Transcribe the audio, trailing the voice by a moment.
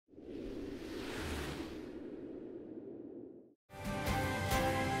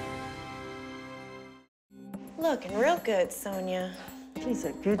Looking real good, Sonia. She's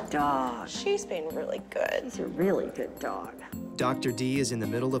a good dog. She's been really good. She's a really good dog. Dr. D is in the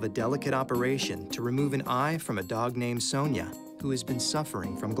middle of a delicate operation to remove an eye from a dog named Sonia, who has been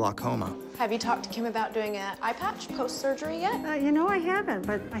suffering from glaucoma. Have you talked to Kim about doing an eye patch post-surgery yet? You know, I haven't,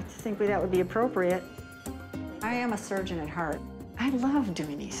 but I think that would be appropriate. I am a surgeon at heart. I love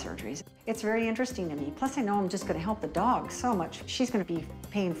doing these surgeries. It's very interesting to me. Plus, I know I'm just going to help the dog so much. She's going to be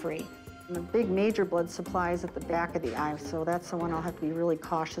pain-free. The big major blood supply is at the back of the eye, so that's the one I'll have to be really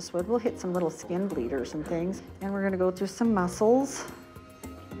cautious with. We'll hit some little skin bleeders and things. And we're going to go through some muscles.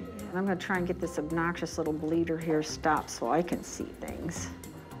 And I'm going to try and get this obnoxious little bleeder here stopped so I can see things.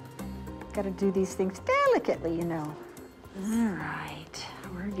 Got to do these things delicately, you know. All right,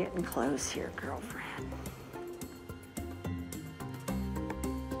 we're getting close here, girlfriend.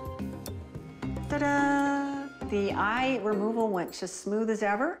 Ta-da! The eye removal went just smooth as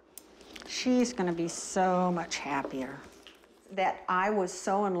ever. She's gonna be so much happier. That eye was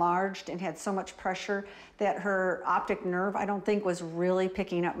so enlarged and had so much pressure that her optic nerve, I don't think, was really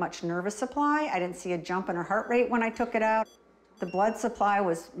picking up much nervous supply. I didn't see a jump in her heart rate when I took it out. The blood supply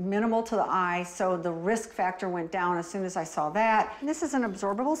was minimal to the eye, so the risk factor went down as soon as I saw that. And this is an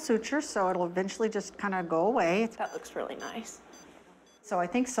absorbable suture, so it'll eventually just kind of go away. That looks really nice. So I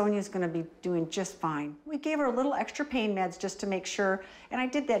think Sonia's gonna be doing just fine. We gave her a little extra pain meds just to make sure, and I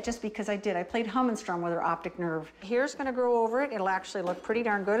did that just because I did. I played hum and strum with her optic nerve. Hair's gonna grow over it. It'll actually look pretty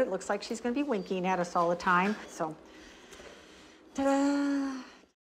darn good. It looks like she's gonna be winking at us all the time, so. Ta-da!